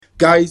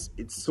Guys,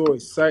 it's so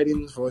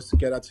exciting for us to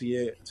get out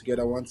here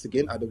together once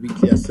again at the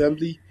weekly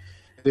assembly.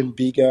 Getting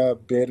bigger,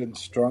 better, and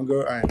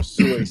stronger. I am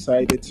so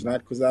excited tonight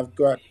because I've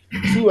got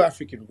two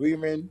African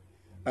women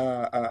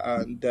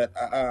that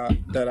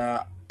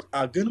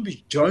are going to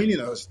be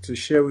joining us to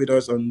share with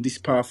us on this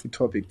powerful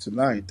topic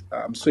tonight.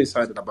 I'm so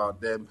excited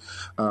about them.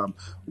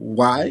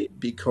 Why?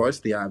 Because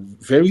they are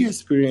very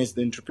experienced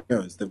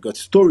entrepreneurs. They've got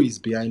stories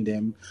behind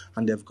them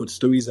and they've got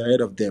stories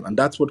ahead of them. And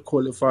that's what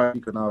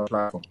qualifies on our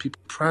platform.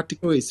 People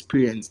practical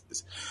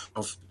experiences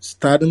of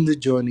starting the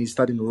journey,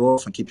 starting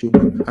rough and keeping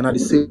going. And at the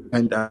same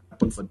time, that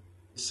happen for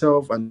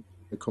themselves and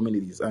the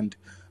communities. And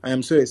I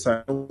am so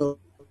excited. I will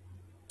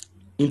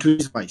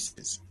introduce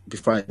myself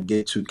before I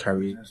get to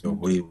carry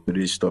away with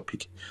this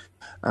topic.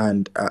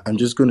 And I'm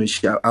just going to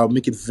share, I'll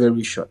make it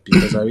very short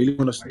because I really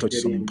want us to touch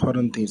some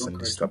important things on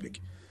this topic.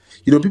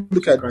 People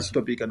look at this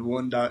topic and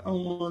wonder,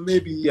 oh,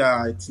 maybe,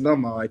 yeah, it's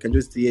normal. I can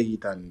just hear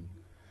it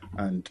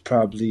and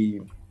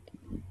probably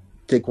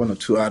take one or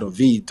two out of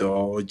it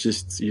or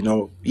just,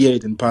 hear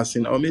it in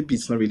passing. Or maybe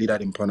it's not really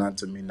that important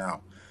to me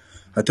now.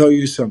 I tell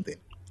you something.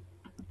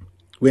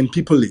 When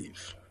people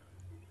leave,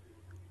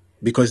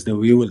 because they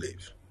will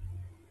leave,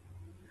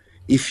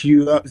 if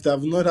it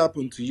have not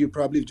happened to you,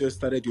 probably you've just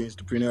started your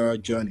entrepreneurial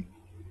journey.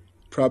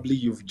 Probably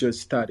you've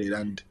just started.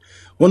 And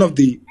one of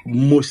the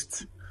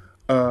most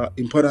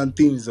important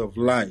things of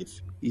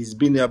life is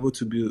being able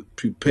to be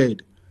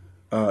prepared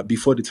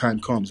before the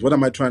time comes. What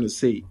am I trying to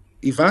say?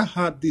 If I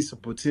had this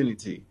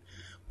opportunity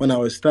when I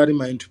was starting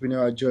my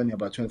entrepreneurial journey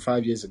about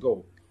 25 years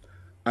ago,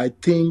 I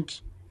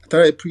think I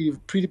started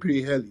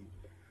pretty early,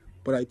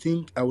 but I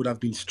think I would have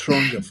been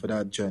stronger for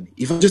that journey.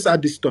 If I just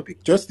had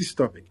just this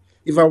topic,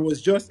 if I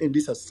was just in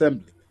this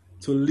assembly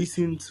to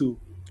listen to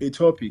a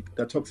topic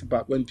that talks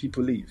about when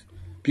people leave.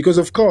 Because,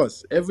 of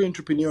course, every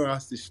entrepreneur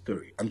has this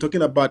story. I'm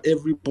talking about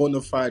every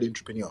bona fide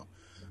entrepreneur.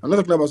 I'm not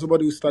talking about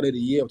somebody who started a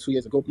year or 2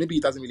 years ago. Maybe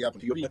it hasn't really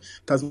happened to you. It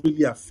doesn't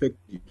really affect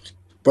you.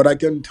 But I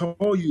can tell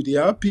you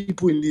there are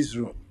people in this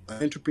room,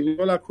 entrepreneurs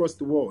all across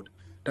the world,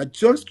 that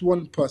just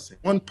one person,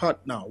 one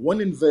partner, one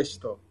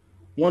investor,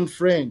 one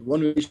friend, one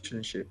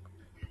relationship,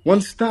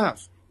 one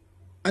staff,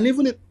 and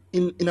even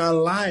in our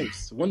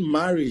lives, one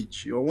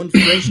marriage or one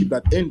friendship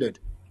that ended,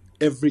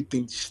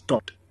 everything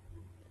stopped.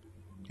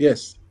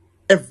 Yes,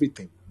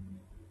 everything.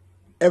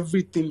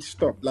 Everything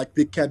stopped. Like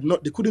they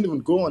couldn't even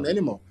go on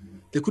anymore.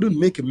 They couldn't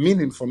make a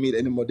meaning from it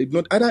anymore. They did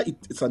not either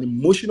it's an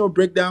emotional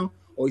breakdown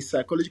or a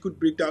psychological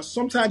breakdown.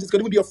 Sometimes it's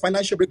going to be a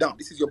financial breakdown.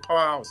 This is your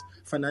powerhouse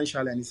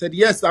financially. And he said,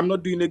 yes, I'm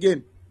not doing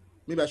again.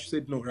 Maybe I should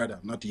say no, rather,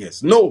 not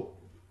yes. No,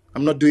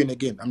 I'm not doing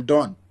again. I'm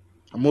done.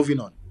 I'm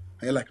moving on.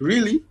 And you're like,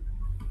 really?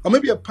 Or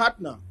maybe a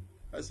partner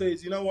that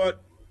says, you know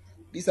what?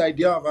 This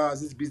idea of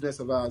ours, this business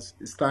of ours,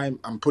 it's time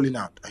I'm pulling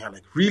out. And you're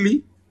like,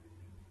 really?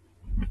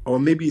 Or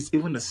maybe it's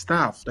even the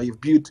staff that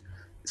you've built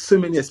so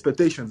many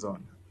expectations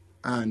on,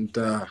 and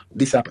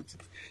this happens.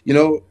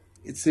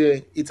 It's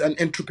an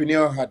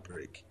entrepreneurial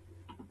heartbreak,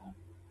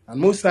 and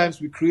most times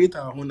we create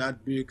our own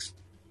heartbreaks.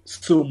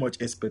 So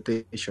much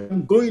expectation.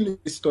 I'm going to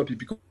this topic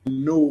because I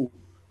know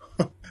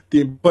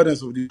the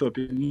importance of this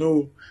topic.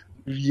 Know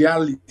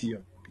reality of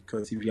it.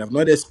 Because if you have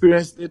not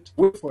experienced it,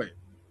 wait for it.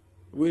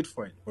 Wait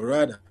for it, or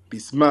rather, be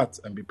smart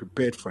and be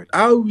prepared for it.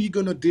 How are we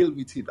going to deal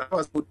with it? How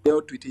has we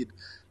dealt with it?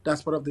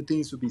 That's one of the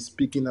things we'll be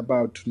speaking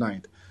about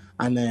tonight.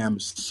 And I am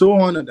so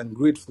honored and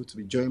grateful to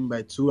be joined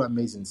by two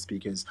amazing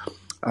speakers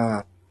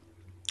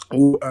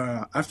who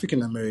are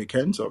African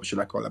Americans, or should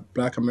I call it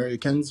Black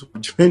Americans, who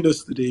joined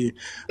us today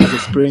as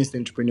experienced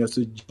entrepreneurs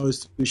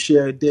to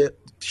share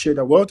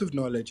their wealth of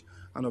knowledge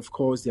and, of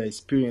course, their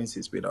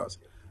experiences with us.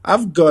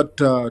 I've got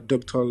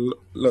Dr.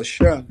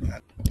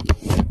 LaShawn.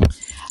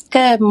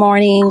 Good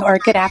morning or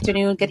good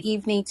afternoon, good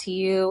evening to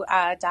you,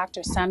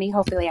 Dr. Sunny.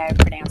 Hopefully I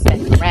pronounced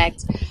that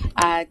correct.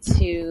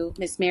 To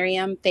Miss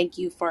Miriam, thank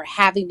you for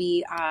having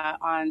me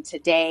on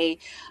today.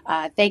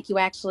 Thank you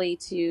actually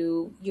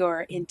to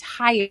your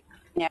entire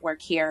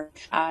network here.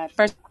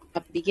 First,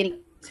 at the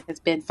beginning,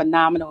 has been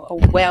phenomenal. A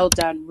well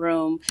done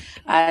room.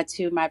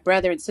 To my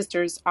brother and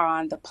sisters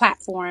on the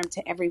platform,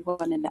 to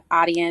everyone in the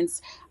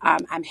audience.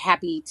 I'm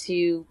happy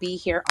to be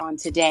here on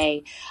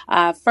today.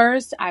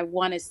 First, I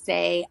want to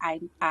say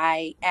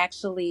I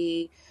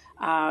actually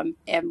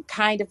am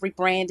kind of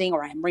rebranding,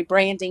 or I'm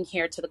rebranding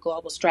here to the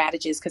Global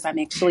Strategist because I'm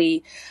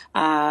actually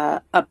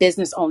a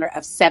business owner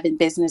of 7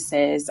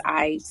 businesses.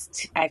 I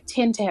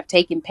tend to have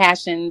taken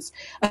passions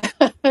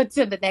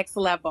to the next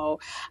level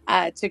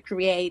to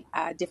create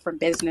different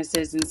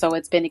businesses. And so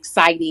it's been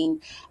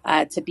exciting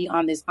to be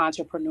on this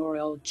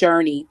entrepreneurial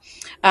journey.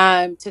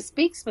 To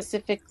speak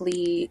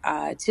specifically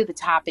to the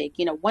topic,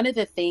 one of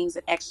the things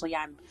that actually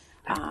I'm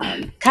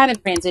kind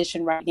of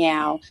transition right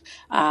now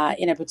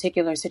in a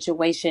particular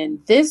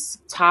situation. This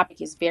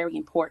topic is very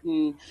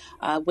important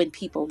when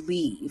people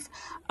leave.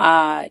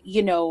 As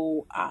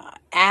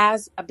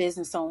a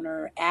business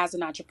owner, as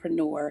an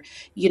entrepreneur,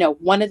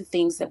 one of the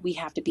things that we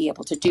have to be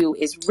able to do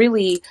is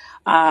really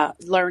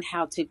learn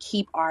how to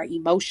keep our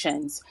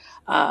emotions.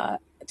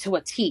 to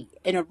a T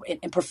in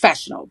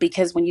professional,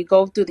 because when you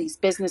go through these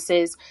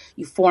businesses,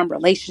 you form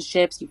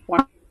relationships, you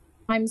form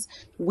times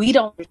we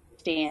don't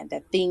understand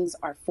that things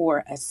are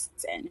for a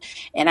season.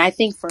 And I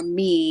think for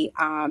me,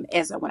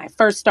 as when I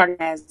first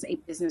started as a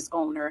business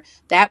owner,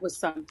 that was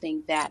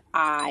something that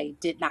I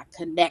did not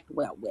connect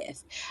well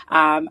with.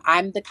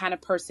 I'm the kind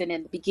of person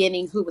in the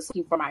beginning who was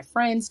looking for my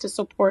friends to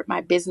support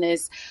my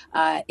business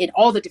in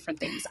all the different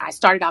things. I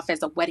started off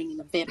as a wedding and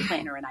event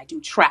planner, and I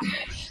do travel.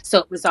 So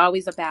it was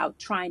always about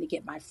trying to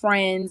get my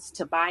friends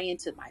to buy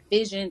into my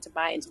vision, to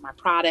buy into my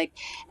product.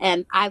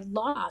 And I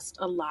lost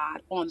a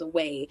lot on the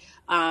way,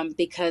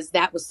 because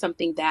that was something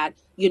that,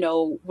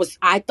 was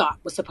I thought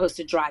was supposed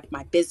to drive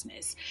my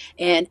business.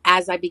 And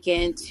as I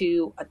began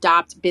to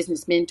adopt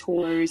business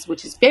mentors,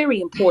 which is very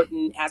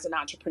important as an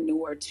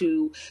entrepreneur,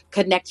 to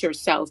connect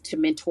yourself to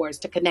mentors,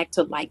 to connect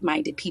to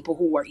like-minded people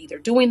who are either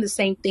doing the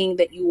same thing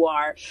that you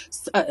are,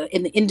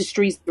 in the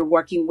industries you're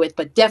working with,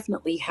 but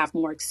definitely have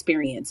more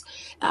experience.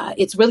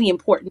 It's really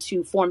important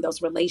to form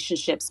those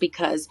relationships,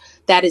 because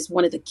that is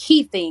one of the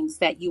key things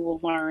that you will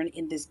learn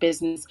in this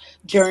business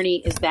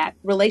journey, is that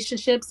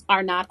relationships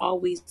are not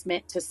always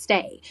meant to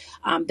stay.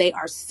 They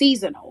are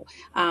seasonal.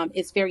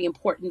 It's very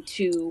important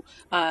to,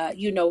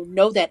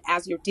 know that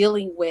as you're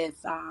dealing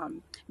with,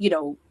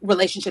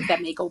 relationships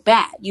that may go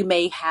bad. You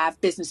may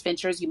have business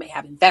ventures, you may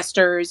have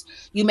investors,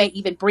 you may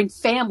even bring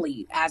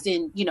family, as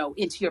in,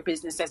 into your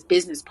business as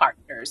business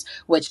partners,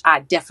 which I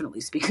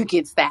definitely speak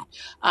against that.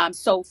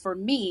 So for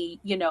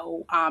me,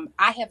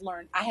 I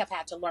have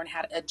had to learn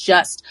how to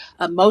adjust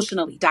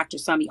emotionally, Dr.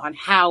 Sami, on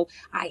how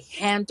I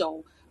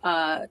handle,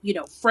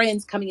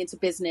 friends coming into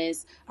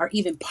business, or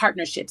even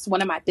partnerships.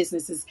 One of my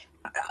businesses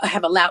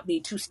have allowed me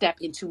to step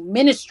into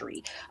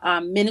ministry.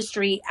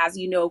 Ministry, as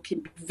you know, can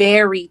be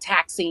very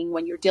taxing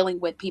when you're dealing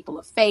with people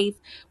of faith,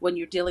 when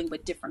you're dealing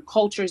with different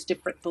cultures,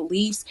 different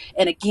beliefs.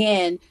 And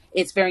again,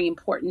 it's very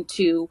important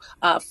to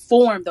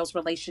form those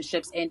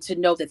relationships and to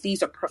know that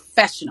these are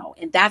professional.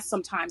 And that's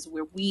sometimes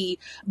where we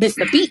miss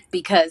the beat,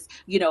 because,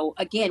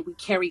 again, we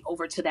carry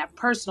over to that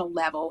personal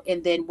level,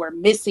 and then we're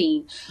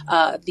missing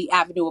the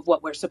avenue of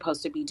what we're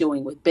supposed to be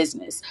doing with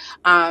business.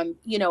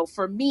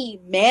 For me,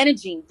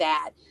 managing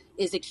that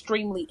is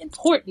extremely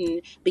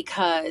important,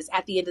 because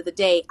at the end of the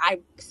day, I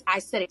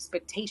set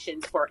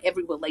expectations for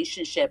every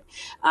relationship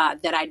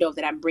that I know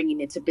that I'm bringing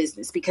into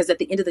business, because at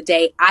the end of the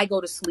day, I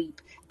go to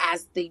sleep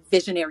as the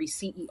visionary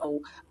CEO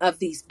of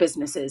these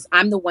businesses.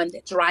 I'm the one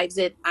that drives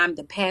it. I'm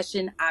the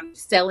passion. I'm the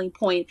selling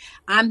point.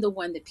 I'm the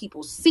one that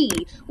people see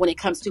when it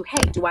comes to,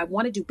 hey, do I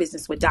want to do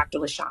business with Dr.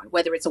 LaShawn?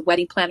 Whether it's a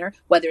wedding planner,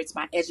 whether it's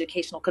my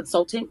educational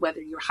consultant, whether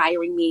you're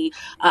hiring me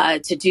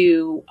to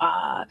do,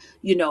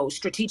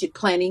 strategic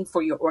planning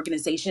for your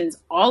organizations,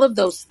 all of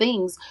those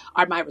things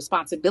are my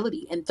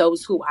responsibility and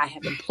those who I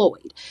have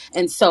employed.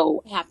 And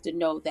so I have to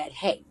know that,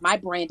 hey, my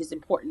brand is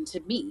important to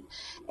me.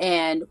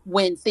 And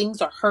when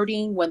things are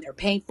hurting, when they're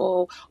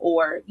painful,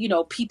 or,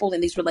 people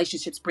in these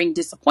relationships bring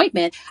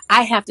disappointment,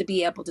 I have to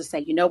be able to say,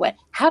 you know what,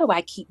 how do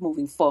I keep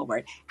moving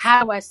forward?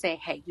 How do I say,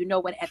 hey, you know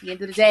what, at the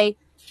end of the day,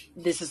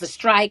 this is a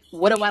strike.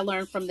 What do I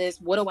learn from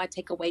this? What do I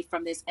take away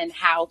from this? And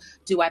how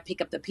do I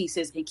pick up the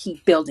pieces and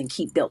keep building,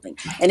 keep building?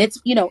 And it's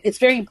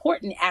very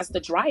important as the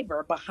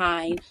driver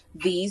behind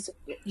these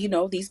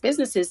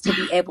businesses, to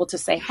be able to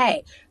say,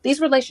 hey, these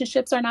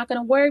relationships are not going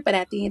to work, but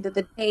at the end of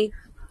the day,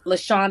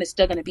 LaShawn is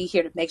still going to be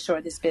here to make sure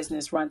this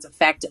business runs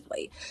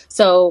effectively.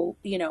 So,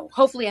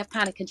 hopefully I've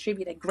kind of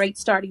contributed a great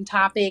starting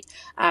topic.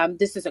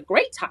 This is a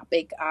great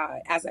topic,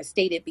 as I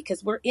stated,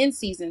 because we're in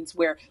seasons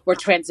where we're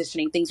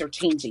transitioning, things are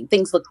changing,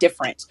 things look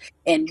different,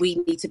 and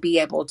we need to be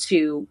able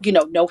to,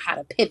 know how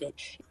to pivot.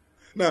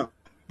 Now,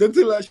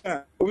 Dr.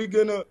 Lashan, we're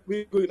going to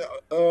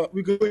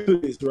do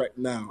this right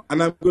now,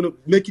 and I'm going to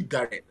make it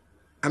direct.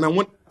 And I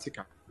want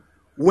practical.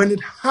 When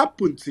it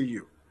happened to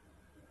you,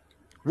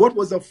 what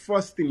was the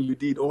first thing you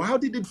did, or how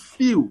did it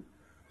feel,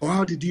 or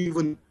how did you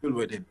even deal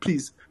with it?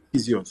 Please,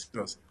 is yours.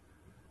 That's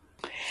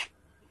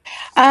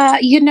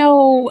I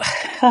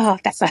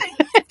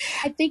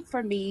think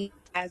for me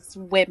as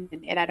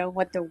women, and I don't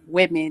want the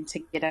women to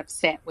get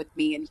upset with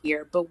me in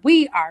here, but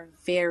we are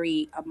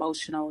very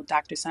emotional,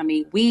 Dr.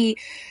 Sami. We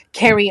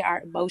carry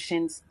our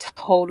emotions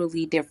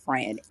totally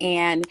different.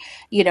 And,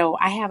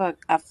 I have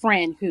a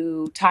friend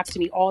who talks to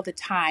me all the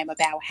time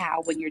about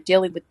how when you're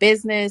dealing with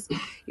business,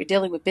 you're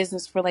dealing with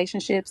business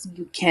relationships,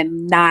 you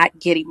cannot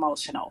get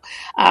emotional.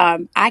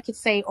 I could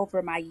say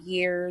over my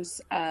years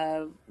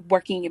of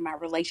working in my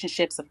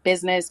relationships of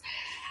business,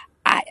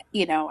 I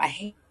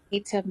hate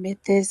to admit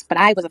this, but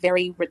I was a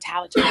very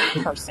retaliatory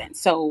person.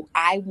 So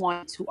I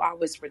want to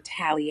always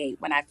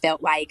retaliate when I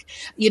felt like,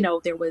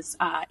 there was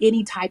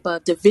any type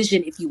of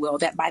division, if you will,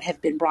 that might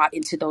have been brought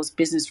into those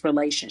business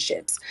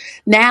relationships.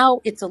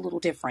 Now it's a little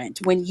different.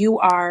 When you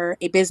are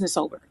a business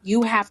owner,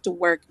 you have to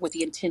work with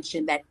the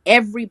intention that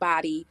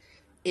everybody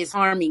is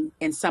harming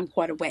in some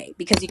sort of way,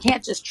 because you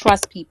can't just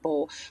trust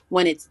people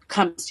when it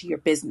comes to your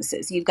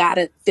businesses. You got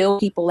to fill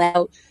people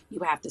out.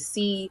 You have to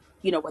see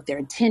what their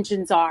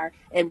intentions are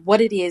and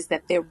what it is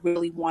that they're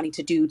really wanting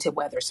to do to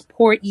whether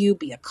support you,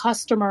 be a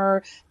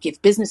customer,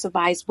 give business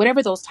advice,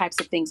 whatever those types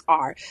of things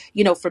are.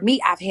 For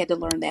me, I've had to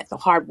learn that the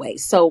hard way.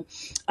 So,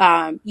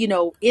 in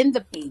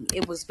the beginning,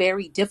 it was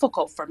very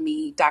difficult for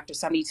me, Dr.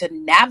 Sunny, to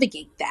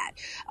navigate that.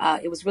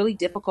 It was really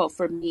difficult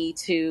for me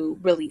to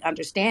really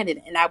understand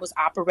it. And I was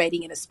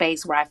operating in a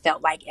space where I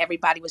felt like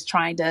everybody was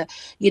trying to,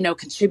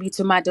 contribute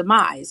to my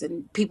demise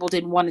and people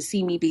didn't want to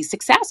see me be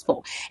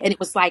successful. And it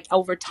was like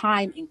over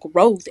time and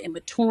growth and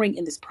maturing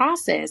in this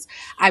process,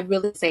 I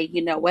really say,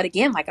 you know what,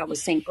 again, like I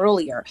was saying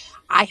earlier,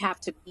 I have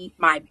to be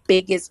my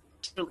biggest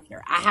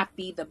cheerleader. I have to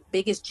be the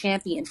biggest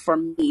champion for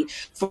me,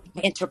 for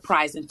my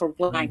enterprise, and for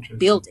what I'm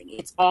building.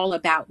 It's all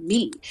about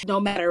me. No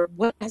matter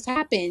what has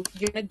happened,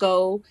 you're going to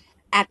go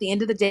at the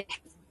end of the day.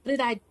 What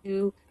did I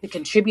do to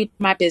contribute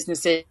to my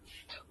businesses?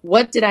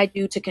 What did I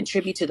do to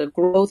contribute to the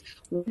growth?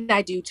 What did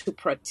I do to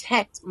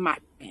protect my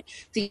brand?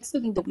 See, that's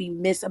the thing that we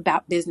miss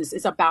about business.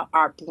 It's about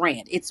our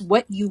brand. It's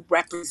what you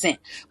represent.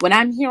 When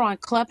I'm here on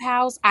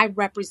Clubhouse, I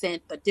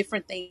represent the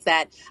different things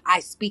that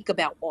I speak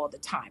about all the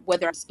time,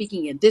 whether I'm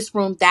speaking in this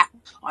room, that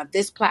on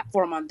this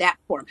platform, on that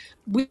forum.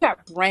 We are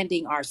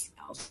branding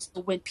ourselves.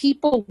 So when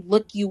people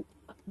look you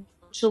up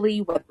virtually,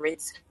 whether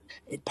it's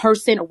in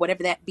person or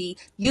whatever that be,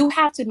 you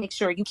have to make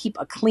sure you keep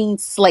a clean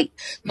slate.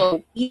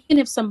 So even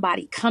if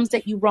somebody comes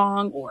at you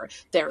wrong or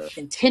their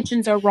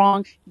intentions are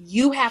wrong,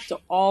 you have to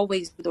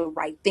always do the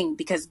right thing,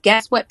 because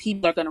guess what?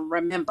 People are going to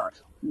remember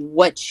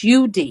what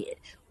you did,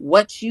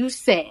 what you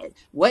said,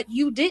 what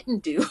you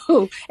didn't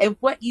do, and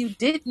what you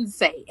didn't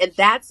say. And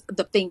that's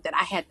the thing that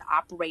I had to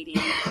operate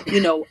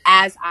in,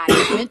 as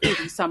I went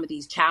through some of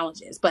these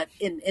challenges. But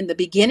in the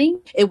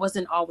beginning, it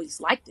wasn't always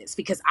like this,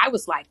 because I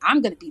was like,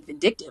 I'm going to be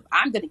vindictive.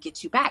 I'm going to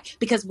get you back.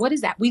 Because what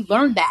is that? We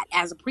learned that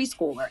as a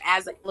preschooler,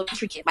 as an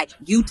elementary kid. Like,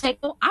 you take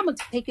it, I'm going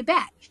to take it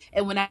back.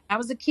 And when I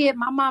was a kid,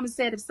 my mama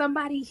said, if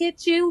somebody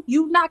hit you,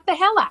 you knock the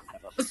hell out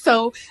of them.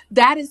 So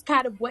that is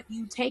kind of what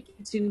you take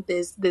into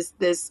this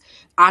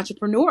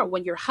entrepreneur,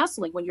 when you're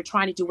hustling, when you're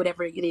trying to do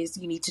whatever it is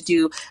you need to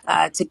do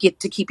to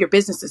keep your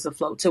businesses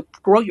afloat, to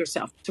grow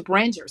yourself, to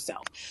brand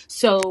yourself.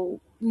 So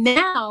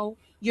now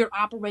you're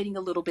operating a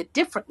little bit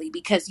differently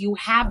because you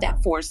have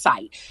that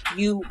foresight.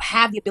 You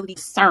have the ability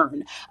to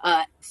discern,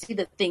 see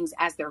the things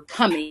as they're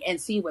coming,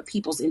 and see what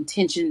people's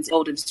intentions,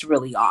 motives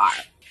really are.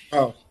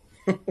 Oh,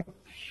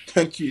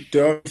 thank you.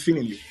 I'm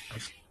feeling you. I'm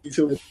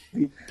feeling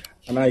so,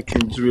 and I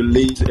can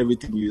relate to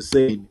everything you're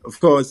saying. Of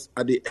course,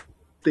 at the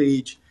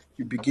stage,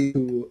 you begin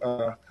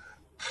to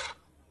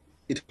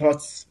it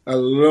hurts a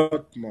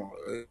lot more.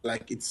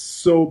 Like, it's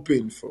so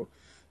painful.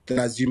 Then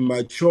as you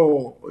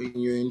mature in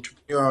your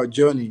entrepreneurial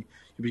journey,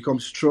 you become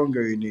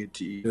stronger in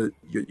it.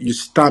 Your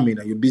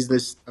stamina, your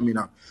business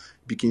stamina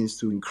begins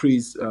to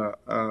increase.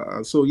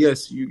 So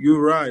yes,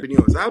 you're right.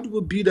 How do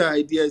we build our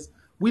ideas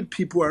with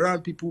people,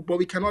 around people, but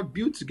we cannot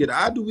build together?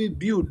 How do we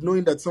build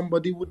knowing that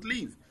somebody would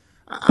leave?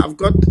 I've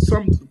got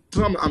some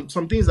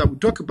things that we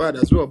talk about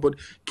as well. But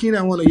Keen,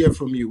 I want to hear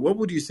from you. What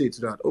would you say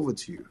to that? Over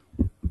to you.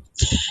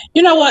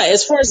 You know what?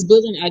 As far as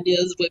building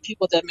ideas with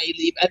people that may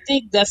leave, I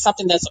think that's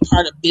something that's a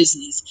part of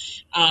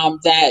business.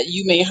 That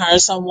you may hire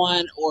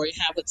someone or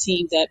have a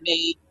team that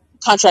may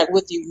contract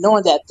with you,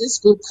 knowing that this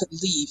group could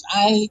leave.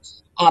 I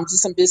did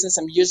some business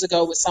some years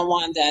ago with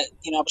someone that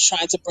was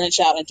trying to branch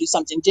out and do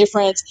something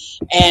different,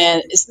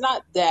 and it's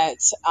not that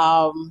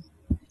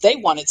they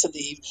wanted to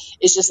leave.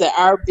 It's just that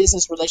our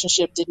business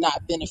relationship did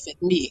not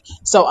benefit me,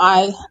 so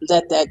I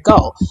let that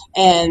go.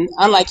 And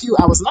unlike you,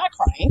 I was not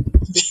crying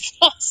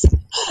because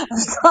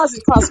because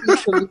it cost me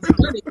to lose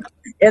money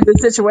in the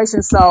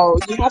situation. So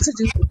you have to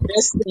do the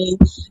best thing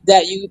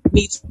that you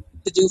need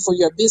to do for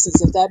your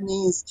business. If that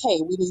means,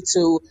 hey, we need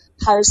to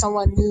hire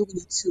someone new, we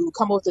need to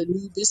come up with a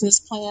new business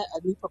plan,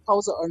 a new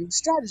proposal, or a new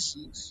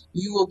strategy,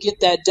 you will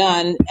get that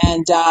done.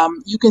 And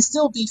you can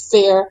still be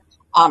fair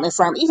and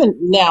firm. Even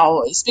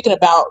now, speaking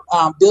about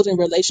building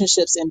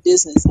relationships in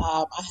business,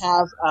 I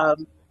have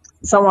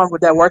someone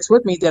that works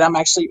with me that I'm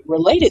actually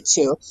related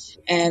to,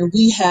 and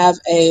we have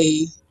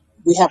a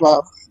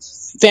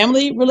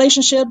family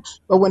relationship,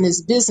 but when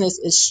it's business,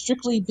 it's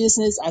strictly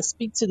business. I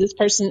speak to this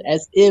person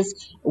as if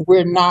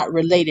we're not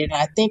related. And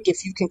I think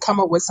if you can come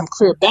up with some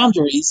clear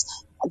boundaries,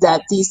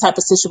 that these type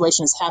of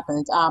situations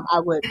happen. I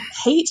would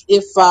hate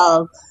if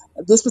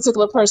this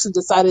particular person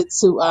decided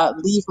to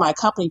leave my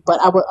company, but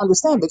I would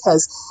understand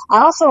because I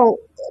also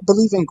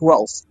believe in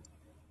growth.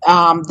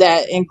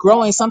 That in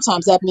growing,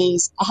 sometimes that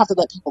means I have to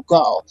let people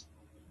go,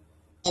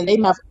 and they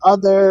have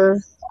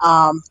other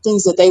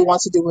things that they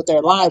want to do with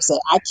their lives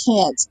that I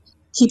can't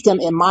keep them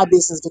in my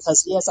business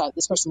because yes,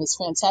 this person is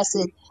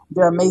fantastic.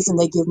 They're amazing.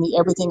 They give me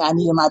everything I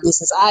need in my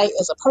business. I,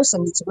 as a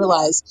person, need to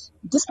realize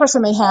this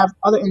person may have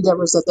other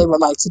endeavors that they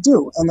would like to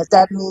do. And if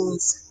that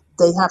means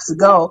they have to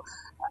go,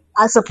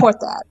 I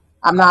support that.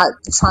 I'm not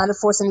trying to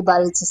force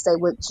anybody to stay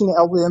with Keenan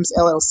L. Williams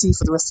LLC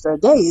for the rest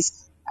of their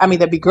days. I mean,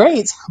 that'd be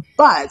great.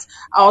 But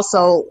I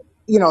also,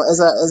 as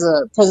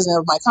a president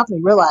of my company,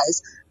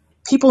 realize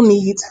people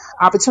need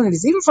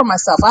opportunities. Even for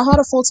myself, I had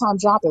a full-time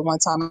job at one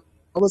time.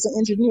 I was an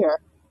engineer.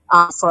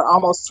 for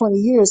almost 20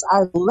 years.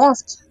 I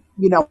left,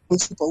 when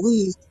people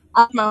leave,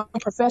 I have my own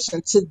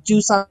profession to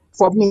do something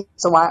for me,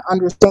 so I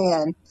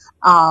understand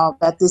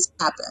that this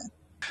happened.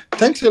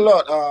 Thanks a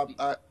lot.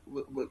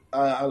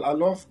 I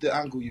love the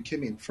angle you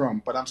came in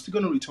from, but I'm still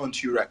going to return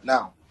to you right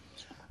now.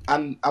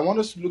 And I want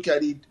us to look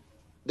at it,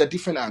 the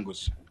different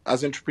angles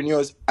as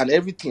entrepreneurs and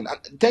everything.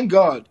 And thank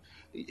God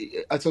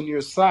it's on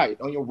your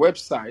site, on your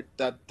website,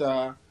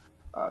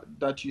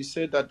 that you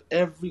said that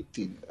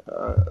everything,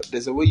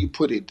 there's a way you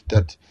put it,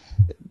 that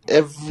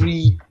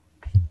every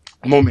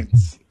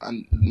moment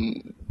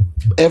and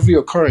every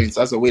occurrence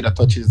has a way that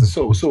touches the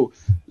soul. So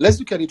let's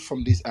look at it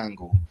from this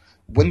angle.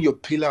 When your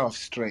pillar of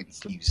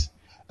strength leaves,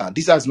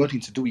 this has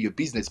nothing to do with your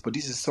business, but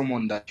this is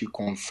someone that you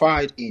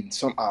confide in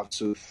somehow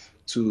to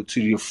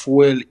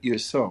refuel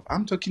yourself.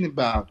 I'm talking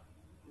about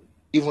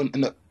even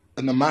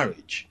in a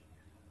marriage.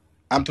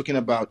 I'm talking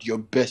about your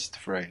best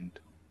friend.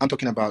 I'm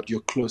talking about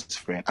your close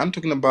friend. I'm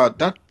talking about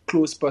that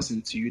close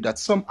person to you that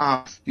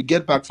somehow you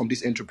get back from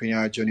this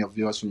entrepreneurial journey of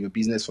yours, from your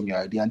business, from your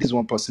idea, and this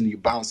one person you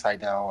bounce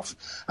idea off,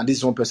 and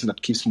this one person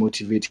that keeps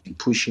motivating,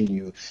 pushing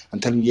you,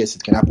 and telling you yes,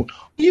 it can happen.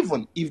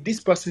 Even if this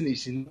person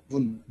is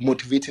even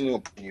motivating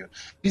you,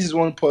 this is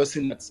one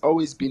person that's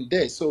always been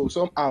there. So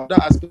somehow that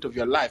aspect of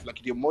your life,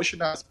 like the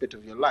emotional aspect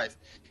of your life,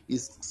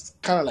 is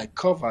kind of like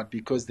covered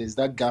because there's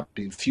that gap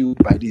being filled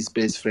by this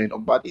best friend or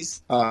by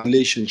this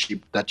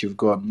relationship that you've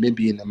got,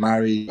 maybe in a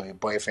marriage or a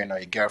boyfriend or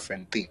a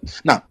girlfriend thing.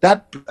 Now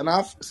and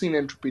I've seen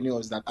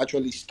entrepreneurs that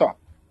actually stop.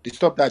 They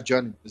stop that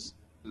journey,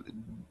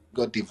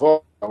 got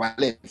divorced or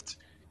left.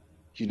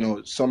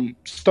 Some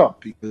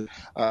stop because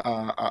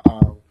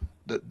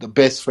the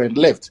best friend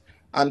left.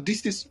 And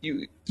this is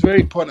it's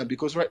very important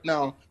because right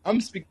now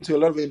I'm speaking to a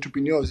lot of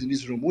entrepreneurs in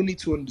this room who need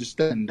to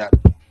understand that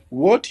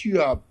what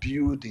you are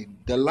building,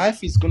 the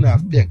life is going to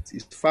affect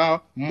is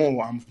far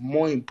more and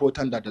more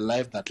important than the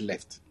life that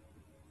left.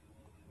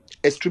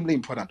 Extremely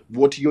important.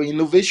 What your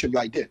innovation,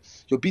 your idea,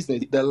 your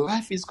business, the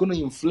life is going to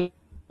influence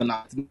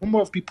the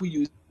number of people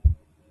you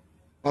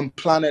on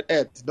planet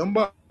Earth, the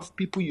number of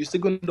people you're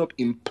still going to end up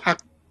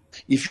impact.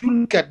 If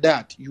you look at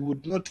that, you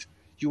would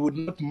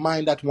not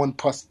mind that one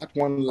person, that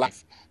one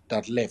life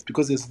that left,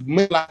 because there's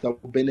many lives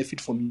that will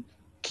benefit from you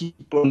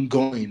keep on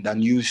going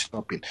than you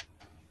stopping.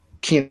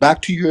 Ken,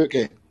 back to you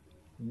again.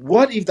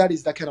 What if that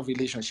is that kind of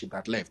relationship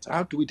that left?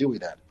 How do we deal with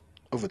that?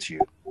 Over to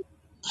you.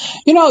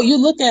 You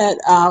look at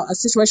a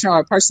situation or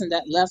a person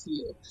that left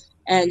you,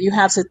 and you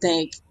have to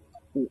think,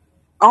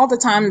 all the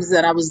times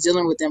that I was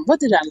dealing with them, what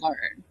did I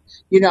learn?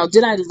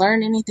 Did I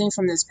learn anything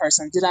from this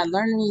person? Did I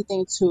learn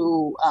anything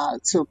to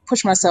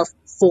push myself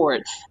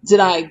forward? Did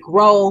I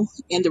grow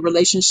in the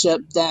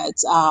relationship that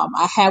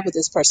I had with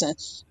this person?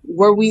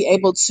 Were we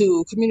able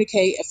to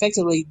communicate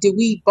effectively? Did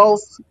we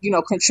both,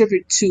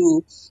 contribute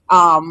to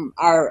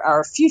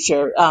our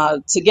future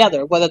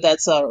together, whether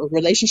that's a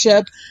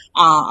relationship,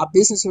 a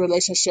business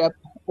relationship,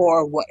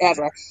 or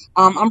whatever?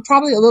 I'm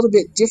probably a little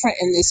bit different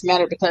in this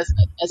matter because,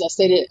 as I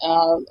stated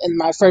in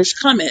my first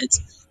comment,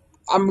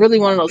 I'm really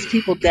one of those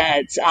people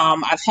that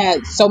I've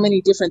had so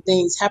many different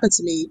things happen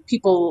to me.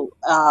 People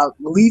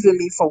leaving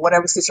me for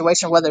whatever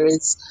situation, whether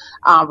it's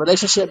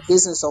relationship,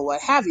 business, or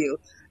what have you,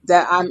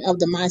 that I'm of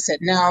the mindset.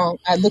 Now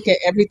I look at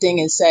everything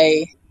and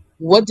say,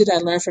 what did I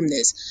learn from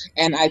this?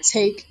 And I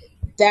take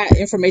that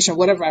information,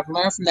 whatever I've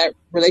learned from that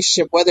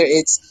relationship, whether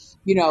it's,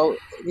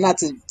 not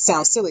to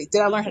sound silly,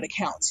 did I learn how to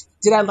count?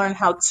 Did I learn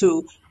how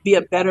to be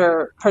a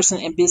better person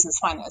in business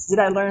finance? Did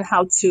I learn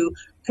how to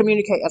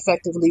communicate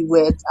effectively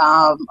with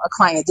a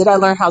client? Did I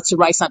learn how to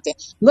write something?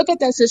 Look at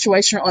that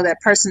situation or that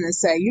person and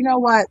say, you know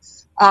what?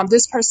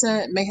 This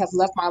person may have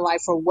left my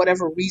life for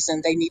whatever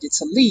reason they needed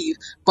to leave,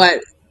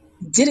 but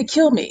did it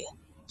kill me?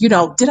 Did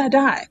I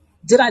die?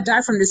 Did I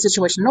die from this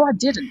situation? No, I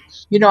didn't.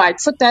 I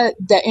took that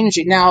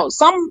energy. Now,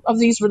 some of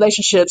these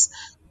relationships,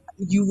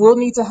 you will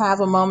need to have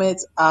a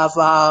moment of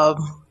a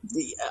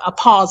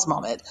pause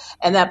moment,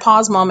 and that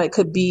pause moment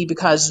could be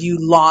because you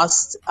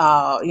lost,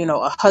 a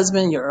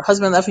husband, your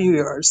husband left you,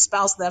 your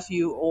spouse left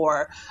you,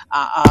 or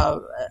a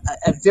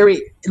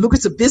very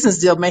lucrative business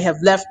deal may have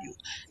left you.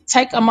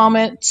 Take a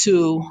moment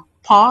to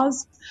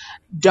pause.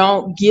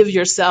 Don't give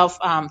yourself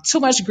too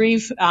much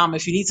grief.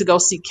 If you need to go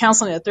seek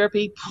counseling or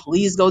therapy,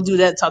 please go do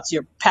that. Talk to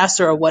your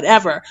pastor or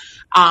whatever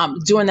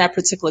during that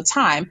particular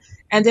time,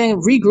 and then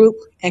regroup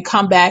and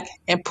come back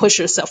and push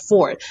yourself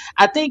forward.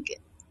 I think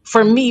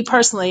for me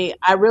personally,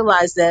 I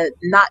realize that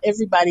not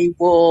everybody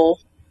will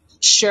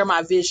share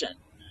my vision,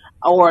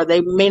 or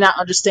they may not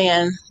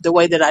understand the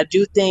way that I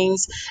do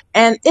things,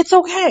 and it's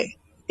okay.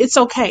 It's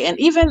okay. And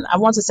even I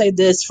want to say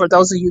this for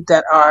those of you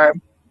that are,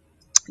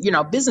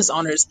 business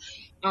owners.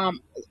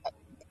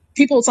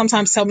 People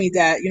sometimes tell me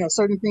that,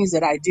 certain things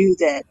that I do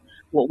that,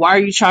 well, why are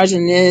you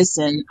charging this?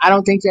 And I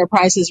don't think your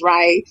price is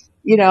right.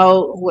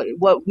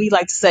 What we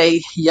like to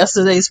say,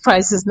 yesterday's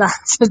price is not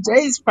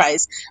today's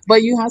price,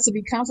 but you have to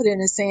be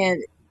confident in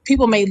saying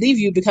people may leave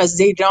you because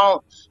they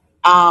don't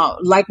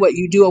like what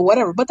you do or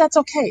whatever, but that's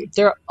okay.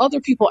 There are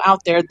other people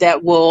out there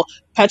that will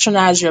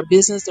patronize your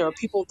business. There are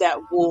people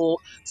that will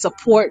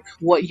support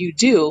what you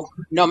do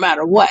no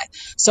matter what.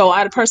 So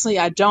I personally,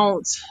 uh,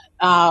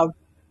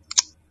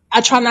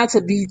 I try not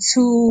to be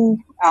too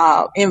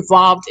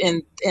involved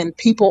in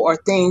people or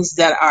things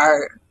that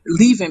are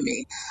leaving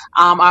me.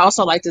 I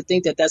also like to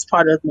think that that's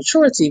part of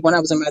maturity. When I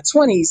was in my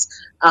 20s,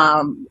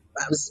 I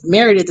was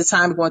married at the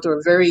time, going through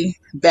a very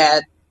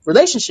bad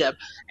relationship.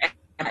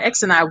 And my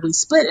ex and I, we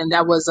split, and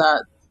that was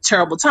a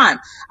terrible time.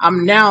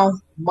 I'm now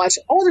much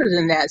older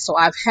than that, so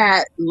I've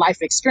had life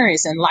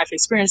experience, and life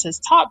experience has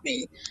taught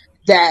me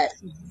that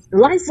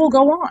life will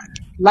go on.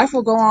 Life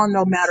will go on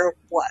no matter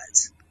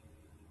what.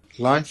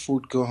 Life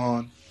would go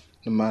on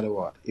no matter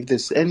what. If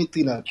there's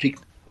anything I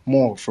picked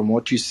more from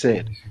what you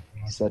said,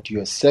 is that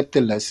you accept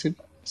the lesson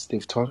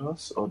they've taught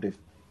us, or that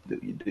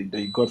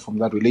you got from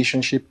that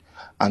relationship,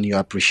 and you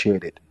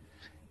appreciate it.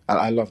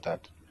 I love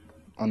that.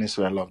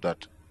 Honestly, I love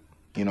that.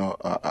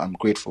 I'm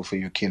grateful for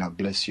you, Kina.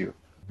 Bless you.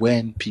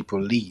 When people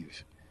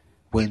leave,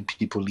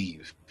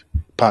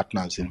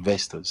 partners,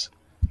 investors,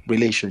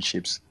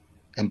 relationships,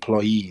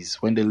 employees,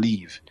 when they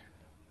leave,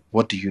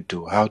 what do you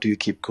do? How do you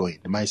keep going?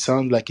 It might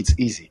sound like it's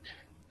easy.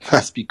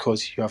 That's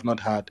because you have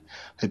not had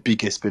a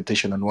big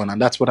expectation on one.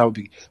 And that's what I'll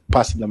be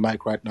passing the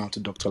mic right now to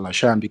Dr.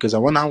 Lashan, because I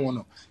want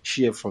to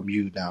share from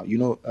you now.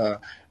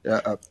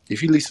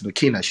 If you listen to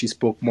Kina, she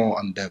spoke more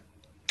on the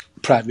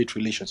private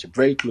relationship,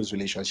 very close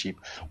relationship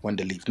when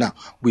they leave. Now,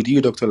 with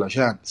you, Dr.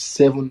 Lashan,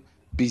 7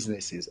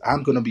 businesses.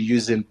 I'm going to be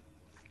using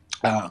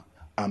uh,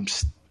 um,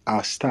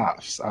 our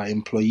staffs, our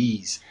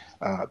employees,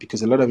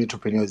 because a lot of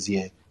entrepreneurs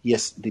here,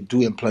 yes, they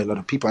do employ a lot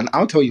of people. And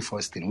I'll tell you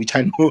first thing, which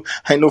I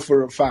know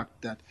for a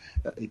fact that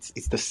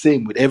it's the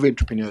same with every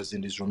entrepreneurs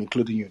in this room,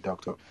 including you,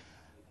 doctor.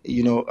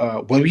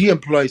 When we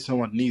employ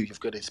someone new, you've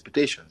got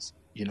expectations.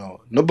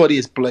 Nobody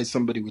employs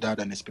somebody without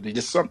an expectation.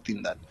 There's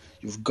something that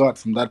you've got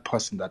from that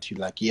person that you're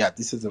like, yeah,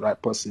 this is the right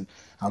person,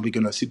 and we're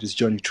gonna see this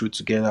journey through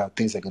together.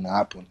 Things are gonna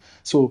happen.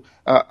 So,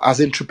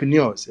 as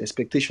entrepreneurs,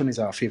 expectation is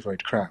our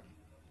favorite crime,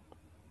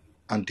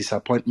 and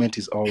disappointment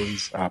is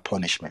always our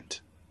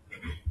punishment.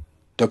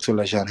 Dr.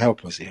 Lajan,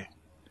 help us here.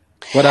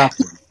 What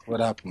happens? What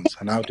happens,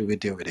 and how do we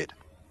deal with it?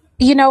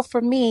 For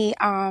me,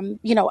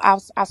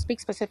 I'll speak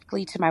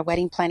specifically to my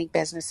wedding planning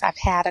business. I've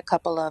had a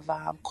couple of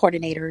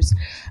coordinators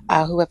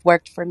who have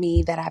worked for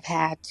me that I've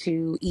had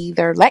to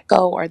either let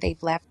go or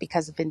they've left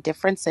because of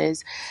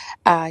indifferences.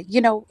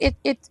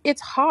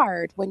 It's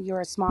hard when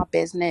you're a small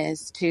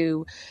business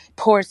to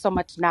pour so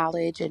much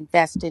knowledge,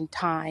 invest in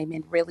time,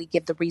 and really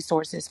give the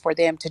resources for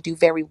them to do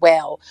very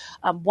well.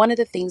 One of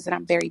the things that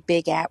I'm very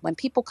big at when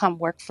people come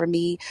work for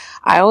me,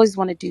 I always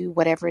want to do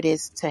whatever it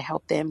is to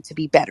help them to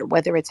be better,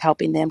 whether it's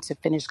helping them to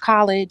finish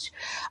college.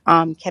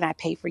 Can I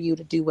pay for you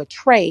to do a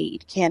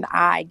trade? Can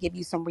I give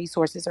you some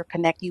resources or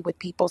connect you with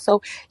people?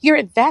 So you're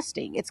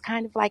investing. It's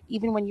kind of like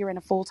even when you're in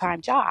a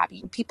full-time job,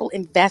 people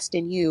invest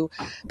in you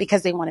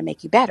because they want to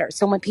make you better.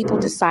 So when people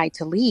decide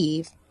to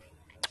leave,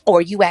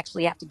 or you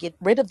actually have to get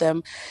rid of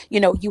them,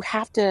 you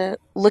have to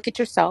look at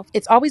yourself.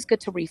 It's always good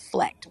to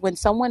reflect. When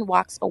someone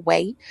walks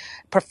away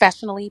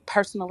professionally,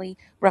 personally,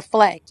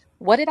 reflect.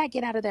 What did I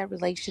get out of that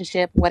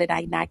relationship? What did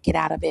I not get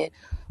out of it?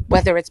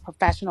 Whether it's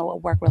professional or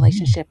work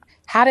relationship,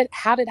 how did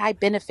I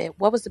benefit?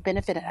 What was the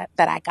benefit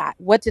that I got?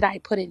 What did I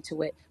put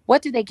into it?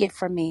 What did they get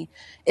from me?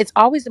 It's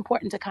always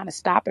important to kind of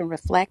stop and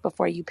reflect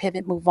before you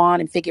pivot, move on,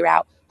 and figure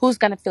out who's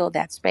going to fill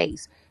that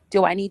space.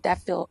 Do I need that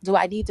fill? Do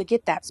I need to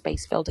get that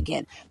space filled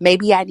again?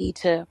 Maybe I need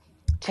to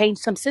change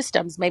some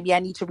systems. Maybe I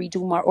need to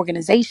redo my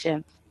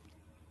organization.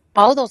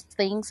 All of those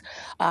things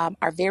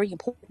are very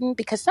important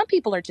because some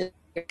people are just,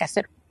 like I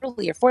said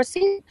earlier, for a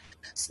season.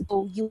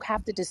 So you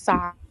have to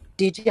decide,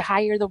 did you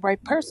hire the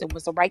right person?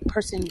 Was the right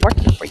person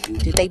working for you?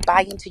 Did they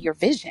buy into your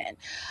vision?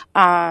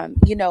 I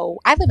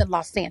live in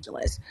Los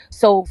Angeles.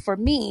 So for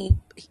me,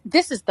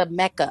 this is the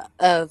mecca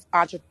of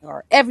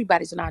entrepreneur.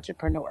 Everybody's an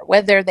entrepreneur,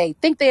 whether they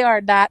think they are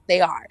or not,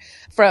 they are.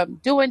 From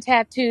doing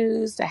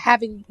tattoos to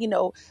having,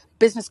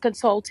 business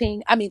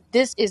consulting. I mean,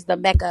 this is the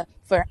mecca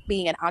for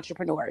being an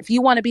entrepreneur. If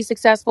you want to be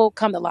successful,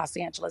 come to Los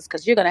Angeles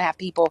because you're going to have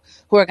people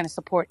who are going to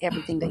support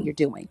everything that you're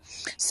doing.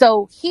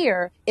 So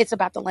here, it's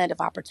about the land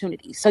of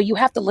opportunity. So you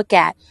have to look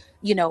at,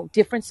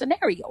 different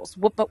scenarios.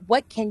 But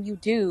what can you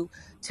do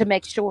to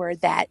make sure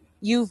that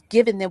you've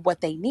given them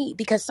what they need?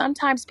 Because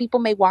sometimes people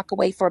may walk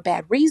away for a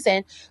bad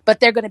reason, but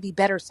they're going to be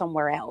better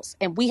somewhere else.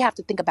 And we have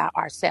to think about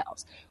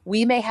ourselves.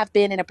 We may have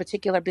been in a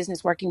particular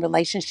business working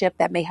relationship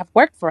that may have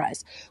worked for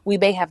us. We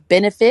may have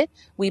benefited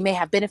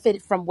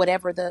from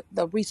whatever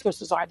the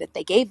resources are that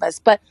they gave us,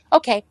 but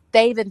okay,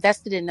 they've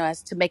invested in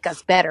us to make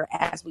us better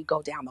as we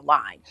go down the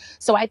line.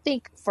 So I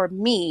think for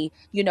me,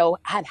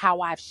 and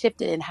how I've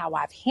shifted and how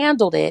I've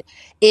handled it,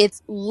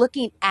 it's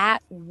looking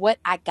at what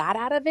I got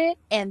out of it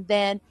and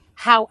then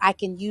how I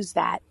can use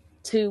that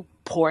to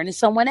pour into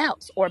someone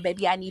else, or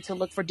maybe I need to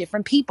look for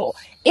different people.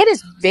 It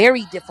is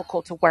very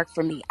difficult to work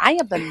for me. I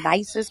am the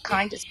nicest,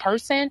 kindest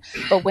person,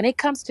 but when it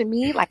comes to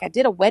me, like I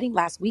did a wedding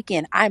last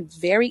weekend, I'm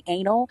very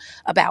anal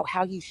about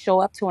how you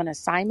show up to an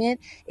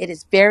assignment. It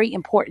is very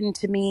important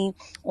to me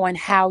on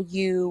how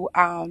you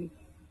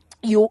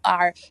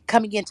are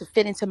coming in to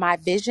fit into my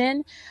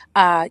vision.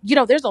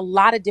 There's a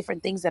lot of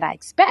different things that I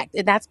expect.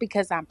 And that's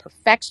because I'm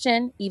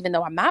perfection, even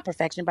though I'm not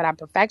perfection, but I'm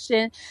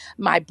perfection.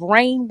 My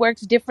brain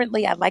works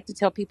differently. I like to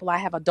tell people I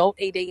have adult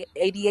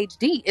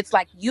ADHD. It's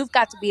like you've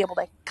got to be able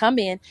to come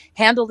in,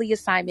 handle the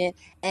assignment,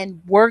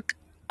 and work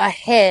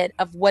ahead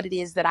of what it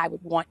is that I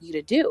would want you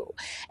to do.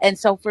 And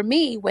so for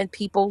me, when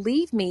people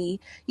leave me,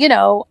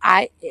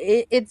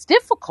 it's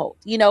difficult,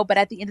 but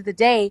at the end of the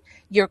day,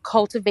 you're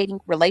cultivating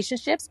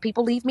relationships.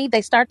 People leave me,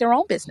 they start their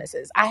own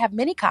businesses. I have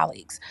many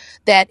colleagues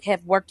that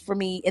have worked for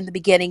me in the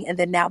beginning and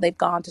then now they've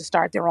gone to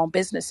start their own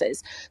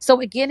businesses.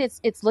 So again,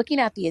 it's looking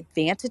at the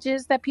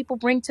advantages that people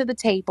bring to the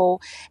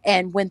table,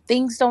 and when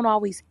things don't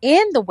always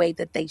end the way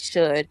that they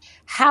should,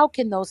 how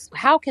can those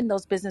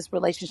business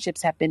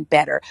relationships have been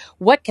better?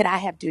 What could I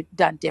have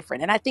done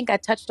different? And I think I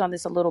touched on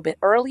this a little bit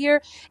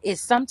earlier, is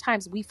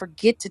sometimes we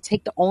forget to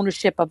take the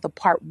ownership of the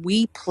part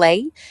we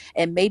play,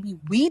 and maybe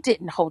we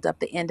didn't hold up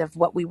the end of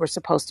what we were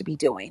supposed to be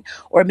doing,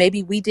 or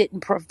maybe we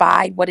didn't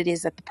provide what it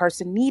is that the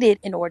person needed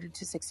in order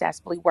to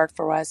successfully work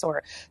for us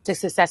or to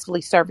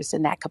successfully service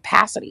in that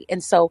capacity.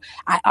 And so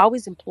I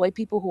always employ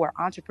people who are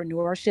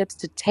entrepreneurships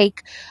to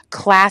take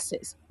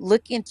classes,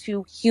 look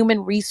into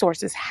human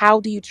resources. How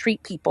do you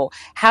treat people?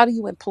 How do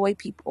you employ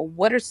people?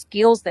 What are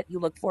skills that you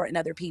look for in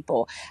other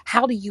people?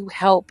 How do you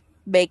help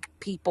make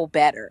people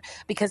better?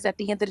 Because at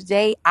the end of the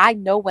day, I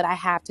know what I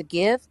have to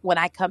give when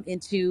I come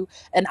into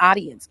an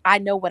audience. I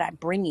know what I'm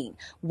bringing.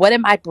 What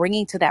am I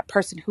bringing to that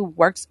person who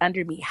works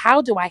under me?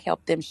 How do I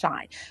help them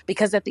shine?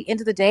 Because at the end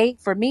of the day,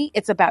 for me,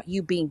 it's about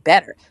you being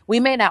better. We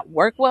may not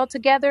work well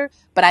together,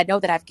 but I know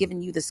that I've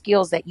given you the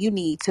skills that you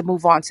need to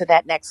move on to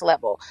that next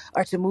level,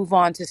 or to move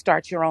on to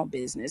start your own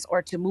business,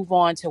 or to move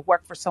on to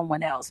work for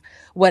someone else,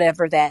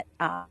 whatever that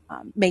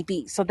may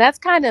be. So that's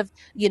kind of,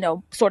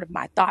 sort of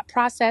my thought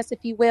process, if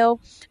you will.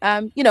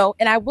 And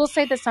I will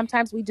say that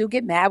sometimes we do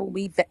get mad when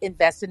we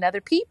invest in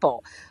other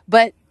people,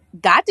 but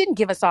God didn't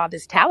give us all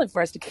this talent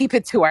for us to keep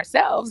it to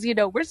ourselves.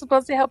 We're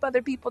supposed to help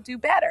other people do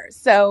better.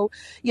 So,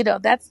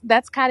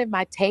 that's kind of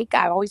my take.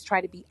 I always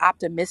try to be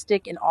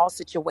optimistic in all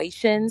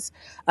situations.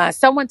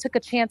 Someone took a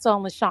chance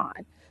on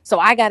LaShawn, so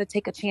I got to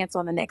take a chance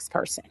on the next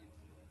person.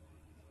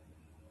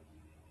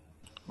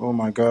 Oh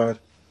my God.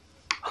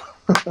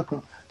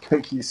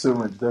 Thank you so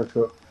much,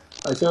 Doctor.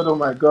 I said, oh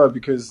my God,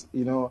 because,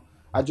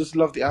 I just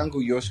love the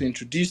angle you also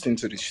introduced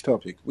into this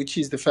topic, which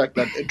is the fact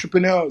that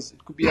entrepreneurs,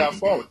 it could be our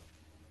fault.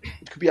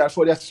 It could be our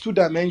fault. There's two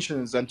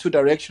dimensions and two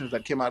directions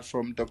that came out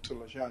from Dr.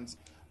 Lashan's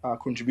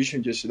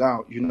contribution just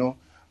now.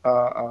 Uh,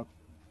 uh,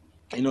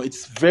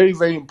 it's very,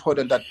 very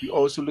important that we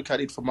also look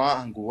at it from our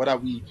angle. What are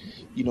we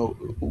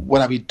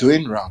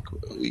doing wrong?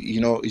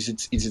 Is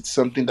it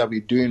something that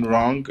we're doing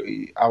wrong?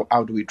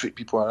 How do we treat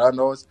people around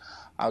us?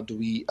 How do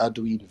we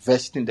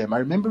invest in them? I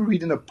remember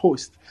reading a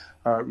post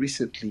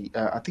recently.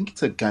 I think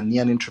it's a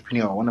Ghanaian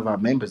entrepreneur, one of our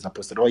members that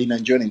posted, or a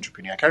Nigerian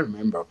entrepreneur. I can't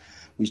remember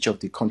which of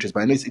the countries,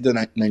 but I know it's either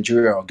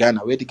Nigeria or Ghana,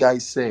 where the guy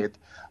said,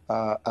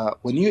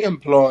 when you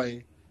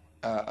employ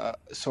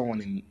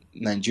someone in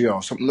Nigeria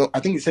or something. No, I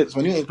think it says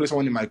when you employ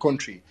someone in my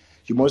country,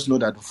 you must know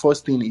that the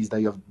first thing is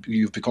that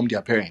you've become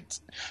their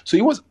parent. So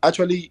he was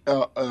actually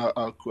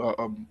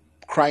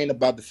crying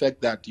about the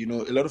fact that a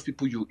lot of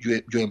people you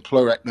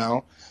employ right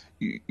now,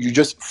 you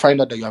just find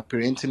out that you are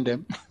parenting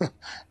them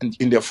and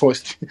in their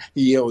first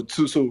year or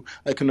two. So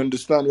I can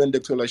understand when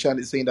Dr. Lashan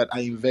is saying that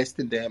I invest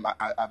in them,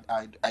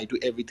 I do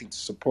everything to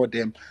support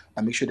them,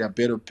 I make sure they're a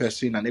better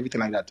person and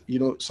everything like that.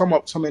 Some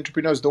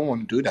entrepreneurs don't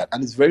want to do that,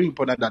 and it's very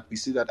important that we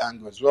see that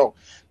angle as well.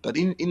 That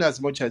in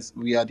as much as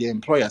we are the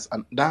employers,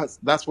 and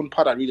that's one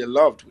part I really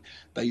loved,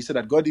 that you said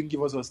that God didn't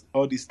give us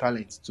all these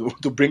talents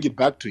to bring it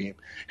back to Him.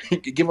 He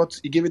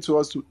gave it to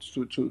us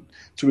to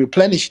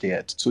replenish the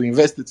earth, to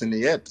invest it in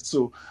the earth.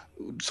 So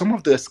some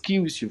of the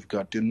skills you've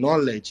got, the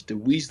knowledge, the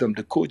wisdom,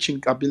 the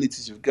coaching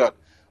abilities you've got,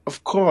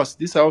 of course,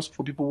 this are also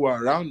for people who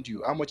are around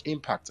you. How much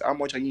impact? How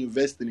much are you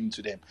investing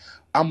into them?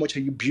 How much are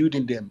you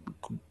building them,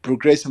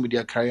 progressing with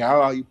their career?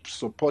 How are you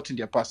supporting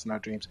their personal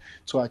dreams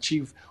to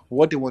achieve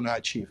what they want to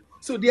achieve?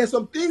 So there are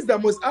some things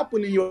that must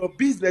happen in your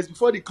business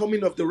before the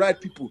coming of the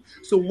right people.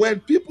 So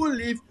when people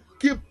leave,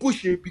 keep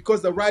pushing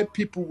because the right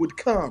people would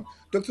come.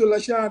 Dr.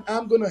 Lashan,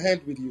 I'm going to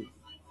end with you.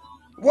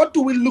 What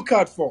do we look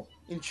out for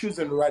in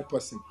choosing the right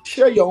person?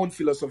 Share your own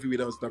philosophy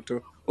with us,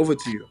 Doctor. Over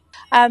to you.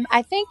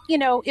 I think,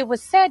 it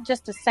was said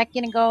just a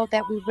second ago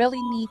that we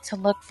really need to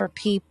look for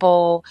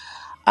people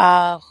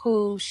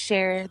who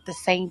share the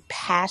same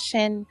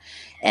passion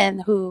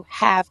and who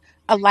have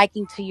a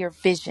liking to your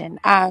vision.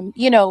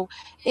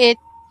 It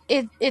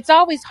it's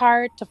always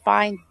hard to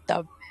find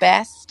the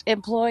best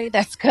employee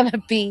that's going to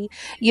be,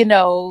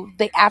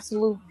 the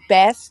absolute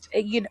best,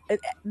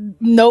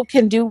 no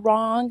can do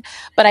wrong.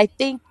 But I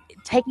think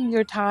taking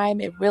your time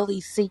and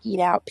really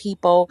seeking out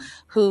people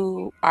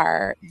who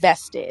are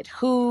vested,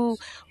 who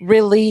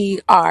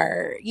really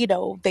are,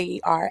 they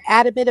are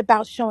adamant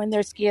about showing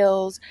their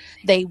skills.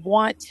 They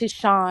want to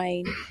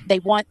shine. They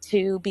want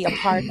to be a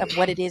part of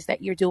what it is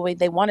that you're doing.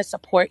 They want to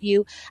support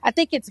you. I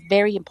think it's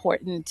very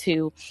important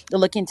to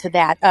look into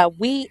that.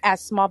 We,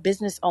 as small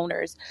business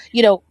owners,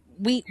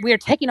 we're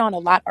taking on a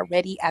lot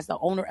already as the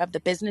owner of the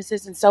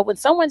businesses. And so when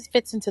someone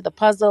fits into the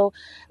puzzle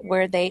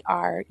where they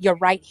are your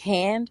right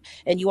hand,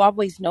 and you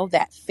always know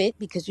that fit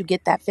because you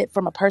get that fit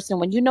from a person,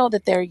 when you know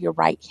that they're your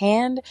right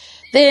hand,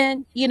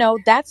 then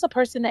that's a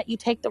person that you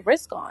take the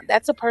risk on.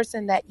 That's a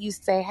person that you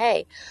say,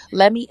 hey,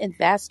 let me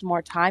invest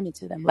more time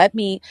into them. Let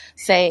me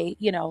say,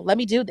 let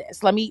me do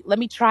this. Let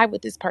me try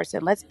with this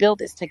person. Let's build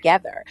this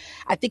together.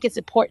 I think it's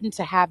important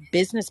to have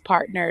business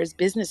partners,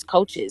 business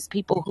coaches,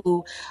 people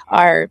who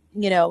are,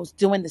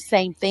 doing the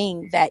same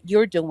thing that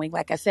you're doing,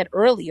 like I said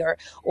earlier,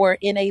 or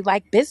in a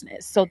like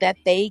business, so that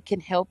they can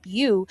help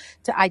you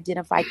to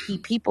identify key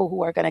people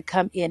who are going to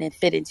come in and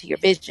fit into your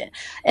vision.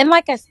 And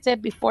like I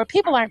said before,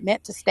 people aren't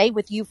meant to stay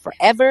with you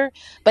forever,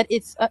 but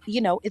it's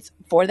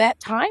for that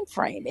time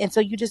frame. And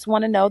so you just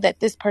want to know that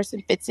this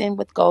person fits in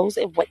with goals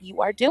and what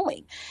you are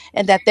doing,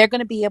 and that they're going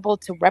to be able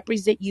to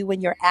represent you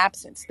in your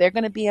absence. They're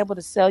going to be able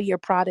to sell your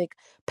product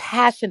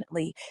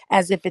passionately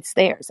as if it's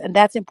theirs. And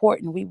that's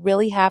important. We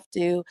really have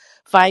to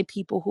find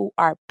people who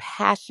are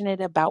passionate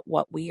about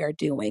what we are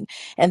doing,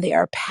 and they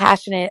are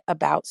passionate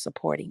about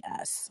supporting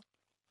us.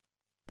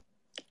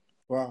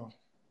 Wow.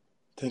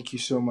 Thank you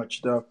so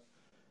much, Doc.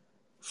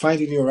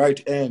 Finding your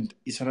right end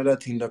is another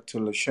thing Dr.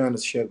 LaShawn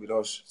has shared with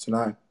us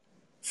tonight.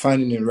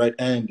 Finding your right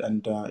end,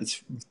 and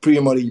it's pretty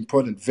much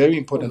important, very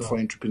important for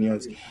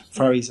entrepreneurs.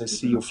 Faris, I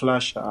see your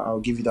flash. I'll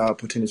give you that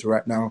opportunity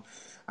right now.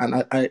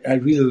 And I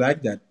really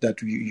like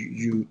that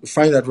you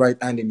find that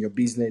right hand in your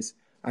business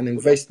and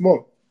invest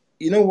more.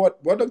 You know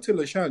what Dr.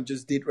 LaShawn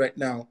just did right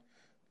now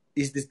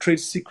is the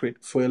trade secret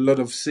for a lot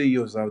of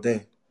CEOs out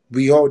there.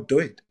 We all do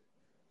it.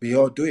 We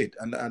all do it,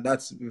 and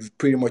that's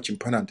pretty much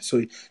important.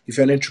 So if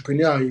you're an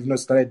entrepreneur and you've not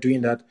started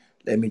doing that,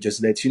 let me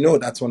just let you know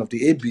that's one of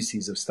the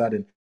ABCs of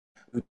starting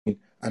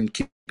and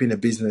keeping a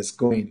business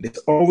going. There's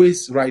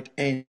always right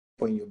end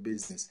for your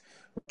business.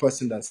 A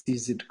person that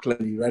sees it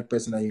clearly, right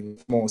person that you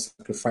more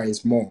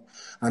sacrifice more,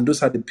 and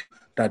those are the people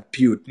that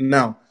build.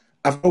 Now,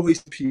 I've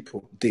always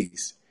people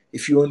this.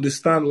 If you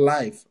understand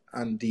life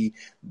and the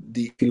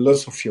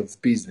philosophy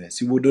of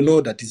business, you would know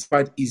that it's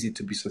quite easy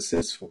to be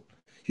successful.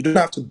 You don't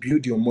have to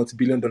build your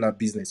multi-billion-dollar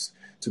business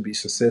to be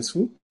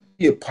successful.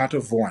 Be a part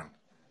of one,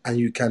 and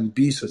you can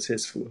be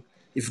successful.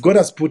 If God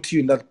has put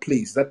you in that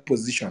place, that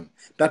position,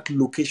 that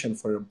location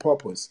for a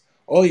purpose,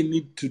 all you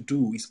need to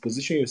do is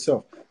position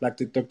yourself, like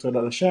the Dr.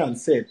 Dalashan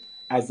said,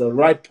 as the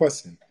right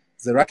person,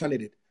 as the right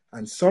candidate,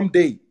 and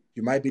someday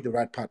you might be the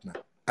right partner.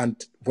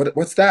 And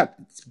what's that?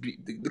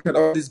 Look at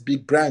all these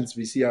big brands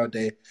we see out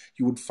there.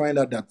 You would find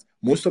out that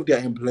most of their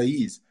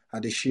employees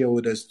are the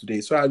shareholders today.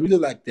 So I really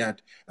like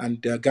that.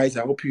 And guys,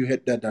 I hope you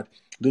heard that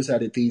those are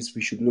the things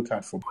we should look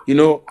out for.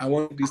 I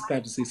want this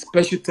time to say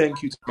special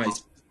thank you to my.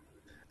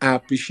 I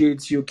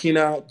appreciate you,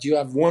 Kina. Do you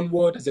have one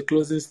word as a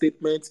closing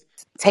statement?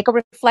 Take a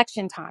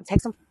reflection time.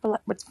 Take some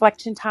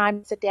reflection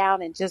time, sit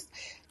down and just,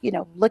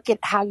 look at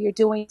how you're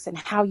doing and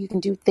how you can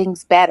do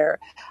things better.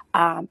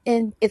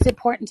 And it's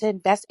important to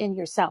invest in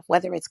yourself,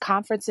 whether it's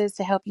conferences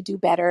to help you do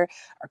better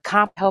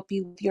or help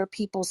you with your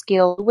people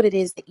skills, what it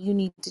is that you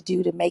need to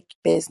do to make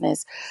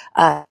business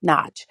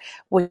notch.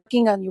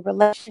 Working on your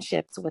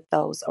relationships with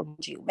those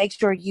around you. Make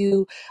sure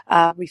you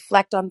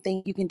reflect on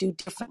things you can do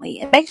differently,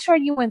 and make sure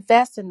you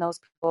invest in those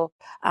people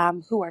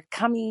who are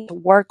coming to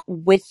work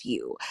with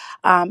you.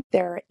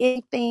 There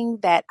anything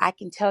that I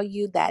can tell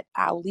you that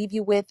I'll leave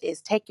you with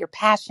is take your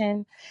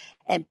passion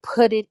and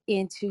put it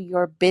into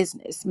your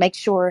business. Make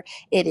sure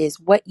it is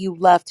what you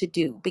love to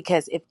do,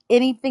 because if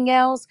anything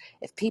else,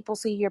 if people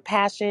see your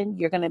passion,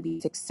 you're going to be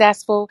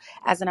successful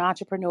as an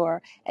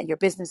entrepreneur, and your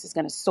business is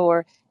going to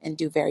soar and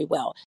do very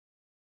well.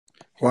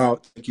 Wow,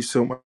 thank you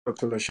so much,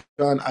 Dr.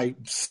 LaShawn.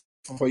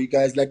 For you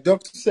guys, like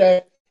Doctor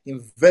said,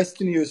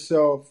 invest in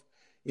yourself,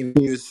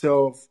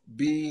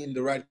 be in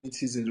the right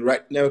places, in the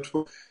right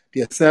network.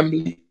 The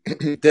assembly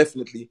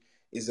definitely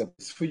is a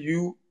place for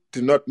you.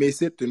 Do not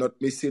miss it. Do not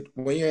miss it.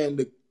 When you're in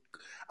the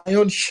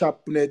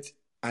sharpen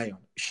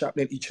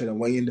each other.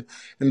 When you're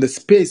in the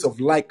space of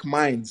like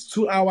minds,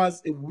 2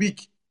 hours a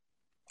week,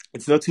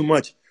 it's not too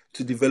much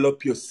to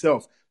develop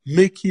yourself.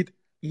 Make it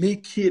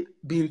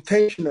be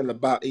intentional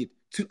about it.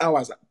 2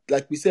 hours,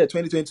 like we said,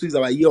 2022 is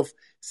our year of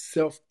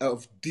self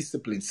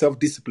discipline. So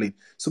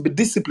be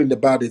disciplined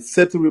about it.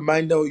 Set a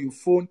reminder on your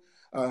phone,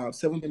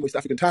 7 p.m. West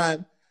African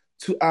time,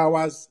 2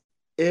 hours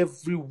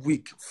every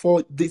week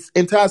for this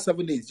entire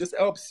 7 days. Just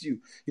helps you.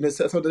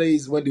 Saturday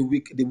is when the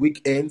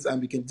week ends, and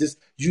we can just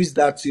use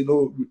that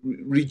to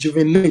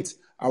rejuvenate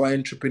our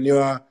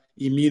entrepreneur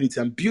immunity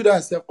and build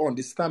ourselves on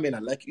the stamina.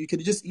 Like you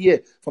can just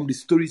hear from the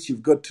stories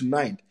you've got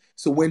tonight.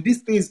 So when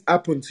these things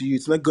happen to you,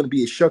 it's not going to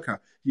be a shocker.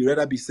 You'd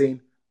rather be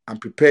saying, I'm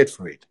prepared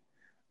for it.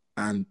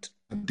 And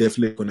I'm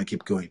definitely going to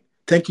keep going.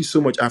 Thank you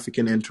so much,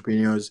 African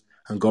entrepreneurs,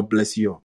 and God bless you all.